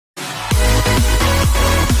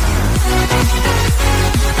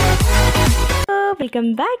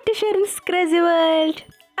Welcome back to Sherin's crazy world.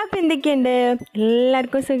 അപ്പോൾ എന്തൊക്കെയുണ്ട്,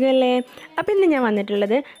 എല്ലാവർക്കും സുഖമല്ലേ? അപ്പോൾ ഇന്ന് ഞാൻ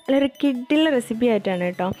വന്നിട്ടുള്ളത് നല്ലൊരു കിഡിലെ റെസിപ്പി ആയിട്ടാണ്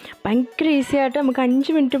കേട്ടോ. ഭയങ്കര ഈസി ആയിട്ട് നമുക്ക്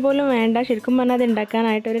 5 മിനിറ്റ് പോലും വേണ്ട. ശരിക്കും പറഞ്ഞാൽ അത്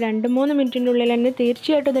ഉണ്ടാക്കാനായിട്ട് ഒരു 2-3 മിനിറ്റിൻ്റെ ഉള്ളിൽ തന്നെ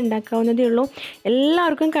തീർച്ചയായിട്ടും അത് ഉണ്ടാക്കാവുന്നതേ ഉള്ളൂ.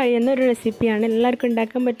 എല്ലാവർക്കും കഴിയുന്ന ഒരു റെസിപ്പിയാണ്, എല്ലാവർക്കും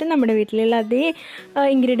ഉണ്ടാക്കാൻ പറ്റും. നമ്മുടെ വീട്ടിലുള്ള അതേ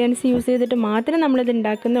ഇൻഗ്രീഡിയൻസ് യൂസ് ചെയ്തിട്ട് മാത്രമേ നമ്മളിത്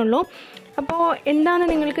ഉണ്ടാക്കുന്നുള്ളൂ. അപ്പോൾ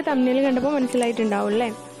എന്താണെന്ന് നിങ്ങൾക്ക് തമ്മിൽ കണ്ടപ്പോൾ മനസ്സിലായിട്ടുണ്ടാവും അല്ലേ?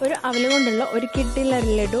 ഒരു അവൽ കൊണ്ടുള്ള ഒരു കിഡിലെ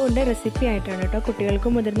ലഡുവിൻ്റെ റെസിപ്പി ആയിട്ടാണ് കേട്ടോ.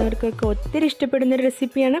 കുട്ടികൾക്കും മുതിർന്നവർക്കൊക്കെ ഒത്തിരി ഇഷ്ടപ്പെടുന്നൊരു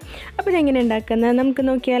റെസിപ്പിയാണ്. അപ്പോൾ ഇതെങ്ങനെ ഉണ്ടാക്കുന്നത് നമുക്ക്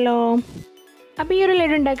നോക്കിയാലോ. അപ്പോൾ ഈ ഒരു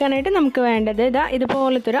ലഡു ഉണ്ടാക്കാനായിട്ട് നമുക്ക് വേണ്ടത്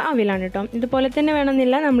ഇതുപോലത്തെ ഒരു അവിലാണ് കേട്ടോ. ഇതുപോലെ തന്നെ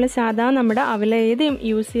വേണമെന്നില്ല, നമ്മൾ സാധാരണ നമ്മുടെ അവൽ ഏത്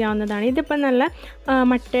യൂസ് ചെയ്യാവുന്നതാണ്. ഇതിപ്പോൾ നല്ല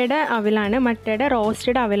മട്ടയുടെ അവിലാണ്, മട്ടയുടെ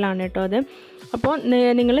റോസ്റ്റഡ് അവിലാണ് കേട്ടോ അത്. അപ്പോൾ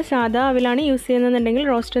നിങ്ങൾ സാധാ അവിലാണ് യൂസ് ചെയ്യുന്നതെന്നുണ്ടെങ്കിൽ,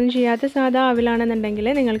 റോസ്റ്റ് ഒന്നും ചെയ്യാത്ത സാധാ അവിലാണെന്നുണ്ടെങ്കിൽ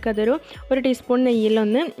നിങ്ങൾക്കതൊരു 1 ടീസ്പൂൺ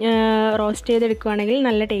നെയ്യിലൊന്ന് റോസ്റ്റ് ചെയ്തെടുക്കുകയാണെങ്കിൽ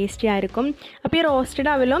നല്ല ടേസ്റ്റി ആയിരിക്കും. അപ്പോൾ ഈ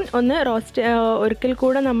റോസ്റ്റഡ് അവിലും ഒന്ന് ഒരിക്കൽ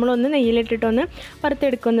കൂടെ നമ്മളൊന്ന് നെയ്യിലിട്ടിട്ടൊന്ന്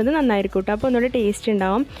വറുത്തെടുക്കുന്നത് നന്നായിരിക്കും കേട്ടോ. അപ്പോൾ ഒന്നുകൂടെ ടേസ്റ്റ്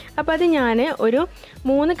ഉണ്ടാവും. അപ്പോൾ അത് ഞാൻ ഒരു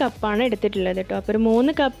 3 കപ്പാണ് എടുത്തിട്ടുള്ളത് കേട്ടോ. അപ്പോൾ ഒരു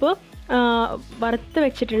 3 കപ്പ് വറുത്ത്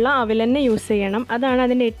വെച്ചിട്ടുള്ള അവിൽ തന്നെ യൂസ് ചെയ്യണം, അതാണ്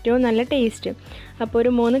അതിൻ്റെ ഏറ്റവും നല്ല ടേസ്റ്റ്. അപ്പോൾ ഒരു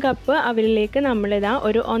 3 കപ്പ് അവിലിലേക്ക് നമ്മളിതാ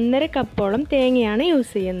ഒരു 1.5 കപ്പോളം തേങ്ങയാണ്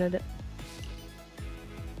യൂസ് ചെയ്യുന്നത്.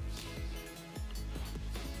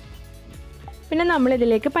 പിന്നെ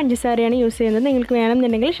നമ്മളിതിലേക്ക് പഞ്ചസാരയാണ് യൂസ് ചെയ്യുന്നത്. നിങ്ങൾക്ക്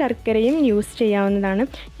വേണമെന്നുണ്ടെങ്കിൽ ശർക്കരയും യൂസ് ചെയ്യാവുന്നതാണ്.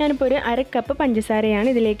 ഞാനിപ്പോൾ ഒരു 1/2 കപ്പ് പഞ്ചസാരയാണ്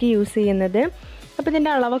ഇതിലേക്ക് യൂസ് ചെയ്യുന്നത്. അപ്പോൾ ഇതിൻ്റെ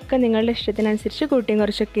അളവൊക്കെ നിങ്ങളുടെ ഇഷ്ടത്തിനനുസരിച്ച് കൂട്ടിയും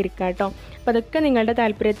കുറച്ചൊക്കെ ഇരിക്കുക കേട്ടോ. അപ്പോൾ അതൊക്കെ നിങ്ങളുടെ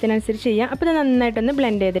താല്പര്യത്തിനനുസരിച്ച് ചെയ്യാം. അപ്പോൾ ഇത് നന്നായിട്ടൊന്ന്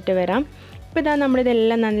ബ്ലെൻഡ് ചെയ്തിട്ട് വരാം. അപ്പോൾ ഇതാ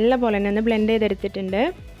നമ്മളിതെല്ലാം നല്ല പോലെ തന്നെ ഒന്ന് ബ്ലെൻഡ് ചെയ്തെടുത്തിട്ടുണ്ട്.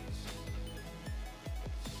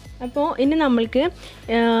 അപ്പോൾ ഇനി നമ്മൾക്ക്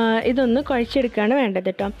ഇതൊന്ന് കുഴച്ചെടുക്കുകയാണ് വേണ്ടത്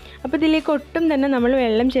കേട്ടോ. അപ്പോൾ ഇതിലേക്ക് ഒട്ടും തന്നെ നമ്മൾ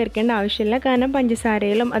വെള്ളം ചേർക്കേണ്ട ആവശ്യമില്ല. കാരണം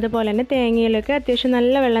പഞ്ചസാരയിലും അതുപോലെ തന്നെ തേങ്ങയിലൊക്കെ അത്യാവശ്യം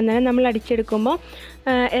നല്ല വെള്ളം തന്നെ നമ്മൾ അടിച്ചെടുക്കുമ്പോൾ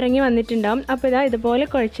ഇറങ്ങി വന്നിട്ടുണ്ടാകും. അപ്പോൾ ഇതുപോലെ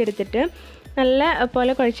കുഴച്ചെടുത്തിട്ട് നല്ല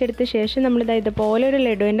പോലെ കുഴച്ചെടുത്ത ശേഷം നമ്മളിതാ ഇതുപോലെ ഒരു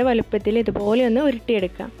ലഡുവിൻ്റെ വലുപ്പത്തിൽ ഇതുപോലെ ഒന്ന്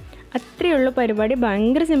ഉരുട്ടിയെടുക്കാം. അത്രയേ ഉള്ളൂ പരിപാടി.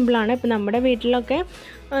 ഭയങ്കര സിമ്പിളാണ്. ഇപ്പോൾ നമ്മുടെ വീട്ടിലൊക്കെ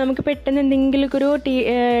നമുക്ക് പെട്ടെന്ന് എന്തെങ്കിലുമൊക്കെ ഒരു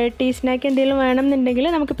ടീ സ്നാക്ക് എന്തെങ്കിലും വേണമെന്നുണ്ടെങ്കിൽ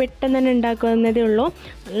നമുക്ക് പെട്ടെന്ന് തന്നെ ഉണ്ടാക്കുന്നതേ ഉള്ളൂ.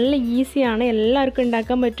 നല്ല ഈസിയാണ്, എല്ലാവർക്കും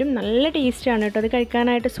ഉണ്ടാക്കാൻ പറ്റും. നല്ല ടേസ്റ്റാണ് കേട്ടോ, അത്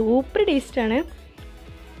കഴിക്കാനായിട്ട് സൂപ്പർ ടേസ്റ്റാണ്.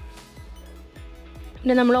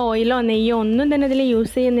 പിന്നെ നമ്മൾ ഓയിലോ നെയ്യോ ഒന്നും തന്നെ ഇതിൽ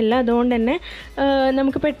യൂസ് ചെയ്യുന്നില്ല. അതുകൊണ്ട് തന്നെ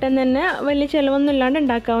നമുക്ക് പെട്ടെന്ന് തന്നെ വലിയ ചിലവൊന്നും ഇല്ലാണ്ട്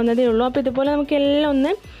ഉണ്ടാക്കാവുന്നതേ ഉള്ളൂ. അപ്പോൾ ഇതുപോലെ നമുക്ക് എല്ലാം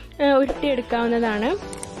ഒന്ന് ഉരുട്ടിയെടുക്കാവുന്നതാണ്.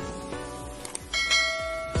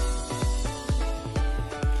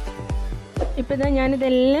 ഇപ്പോൾ ഇതാ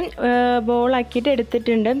ഞാനിതെല്ലാം ബോളാക്കിയിട്ട്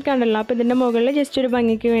എടുത്തിട്ടുണ്ട്, കണ്ടല്ലോ. അപ്പോൾ ഇതിൻ്റെ മുകളിൽ ജസ്റ്റ് ഒരു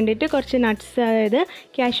ഭംഗിക്ക് വേണ്ടിയിട്ട് കുറച്ച് നട്ട്സ്, അതായത്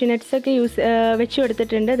കാഷ്യൂ നട്ട്സൊക്കെ വെച്ച്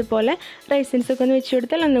കൊടുത്തിട്ടുണ്ട്. അതുപോലെ റൈസിൻസൊക്കെ ഒന്ന് വെച്ച്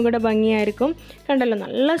കൊടുത്താൽ ഒന്നും കൂടെ ഭംഗിയായിരിക്കും. കണ്ടല്ലോ,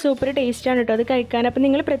 നല്ല സൂപ്പർ ടേസ്റ്റാണ് കേട്ടോ അത് കഴിക്കാൻ. അപ്പോൾ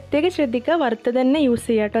നിങ്ങൾ പ്രത്യേകം ശ്രദ്ധിക്കുക, വറുത്ത് തന്നെ യൂസ്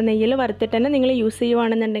ചെയ്യുക കേട്ടോ. നെയ്യിൽ വറുത്തിട്ട് തന്നെ നിങ്ങൾ യൂസ്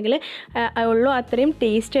ചെയ്യുവാണെന്നുണ്ടെങ്കിൽ ഉള്ളൂ അത്രയും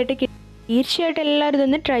ടേസ്റ്റായിട്ട്. തീർച്ചയായിട്ടും എല്ലാവരും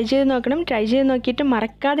ഇതൊന്ന് ട്രൈ ചെയ്ത് നോക്കണം. ട്രൈ ചെയ്ത് നോക്കിയിട്ട്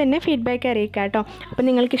മറക്കാതെ തന്നെ ഫീഡ്ബാക്ക് അറിയിക്കുക കേട്ടോ. അപ്പോൾ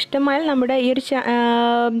നിങ്ങൾക്ക് ഇഷ്ടമായാൽ നമ്മുടെ ഈ ഒരു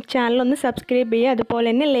ചാനലൊന്ന് സബ്സ്ക്രൈബ് ചെയ്യുക, അതുപോലെ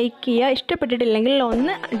തന്നെ ലൈക്ക് ചെയ്യുക. ഇഷ്ടപ്പെട്ടിട്ടില്ലെങ്കിൽ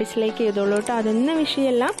ഒന്ന് ഡിസ്ലൈക്ക് ചെയ്തോളൂ കേട്ടോ, അതൊന്നും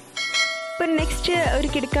വിഷയമല്ല. അപ്പോൾ നെക്സ്റ്റ് ഒരു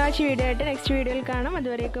കിടക്കാഴ്ച വീഡിയോ ആയിട്ട് നെക്സ്റ്റ് വീഡിയോയിൽ കാണാം.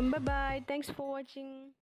 അതുവരേക്കും ബൈ. Thanks for watching.